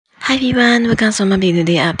Hi everyone, welcome to my day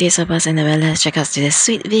updates of Boss and Noel. Let's check out this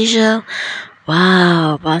sweet visual.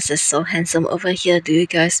 Wow, Boss is so handsome over here. Do you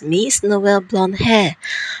guys miss Noel blonde hair?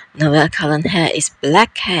 Noel current hair is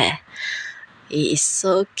black hair. He is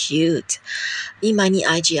so cute. In my new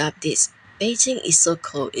IG updates, Beijing is so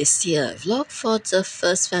cold is here. Vlog for the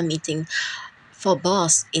first fan meeting for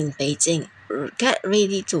Boss in Beijing. Get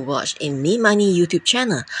ready to watch in Me Money YouTube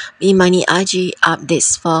channel. Me Money IG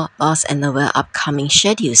updates for Boss and Noel upcoming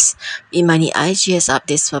schedules. Me Money IGS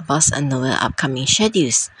updates for Boss and Noel upcoming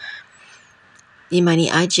schedules. Me Money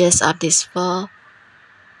IGS updates for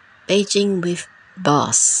Beijing with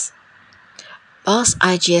Boss. Boss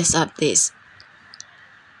IGS updates.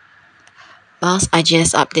 Boss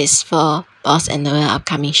IGS updates for Boss and Noel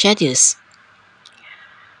upcoming schedules.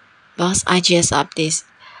 Boss IGS updates.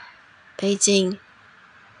 Beijing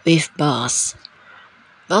with Boss.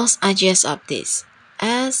 Boss IGS updates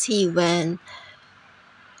as he went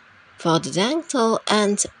for the dental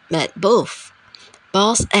and met both.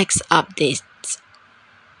 Boss X updates.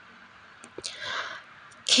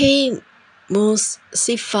 K-Musify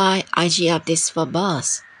IG updates for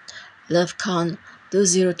Boss.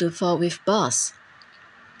 LUVCON2024 with Boss.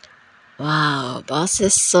 Wow, Boss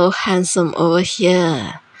is so handsome over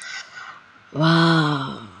here.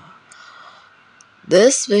 Wow.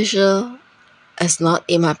 This visual is not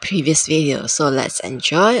in my previous video, so let's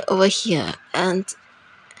enjoy over here. And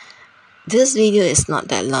this video is not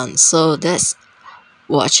that long, so let's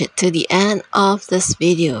watch it to the end of this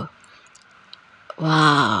video.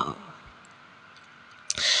 Wow.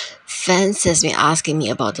 Fans has been asking me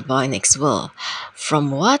about the Boy Next World.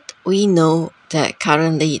 From what we know, that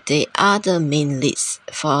currently they are the main leads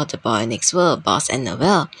for the Boy Next World, Boss and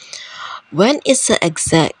Noel. When is the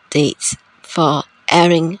exact date for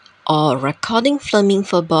airing or recording filming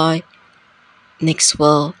for Boy Next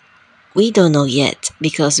World? We don't know yet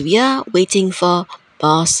because we are waiting for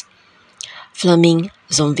Boss filming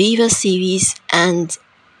ZOMVIVOR series and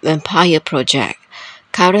Vampire Project.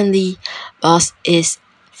 Currently, Boss is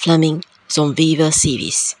filming ZOMVIVOR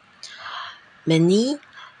series. Many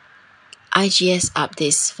IGS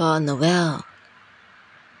updates for Noel.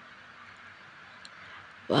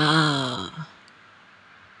 Wow.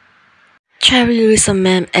 Cherry Recent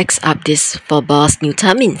Mem X updates for BossNoeul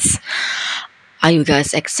Termins. Are you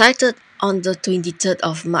guys excited? On the 23rd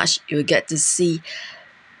of March, you'll get to see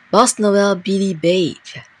BossNoeul Billy Babe.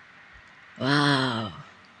 Wow.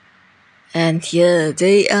 And here,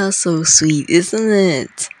 they are so sweet, isn't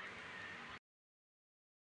it?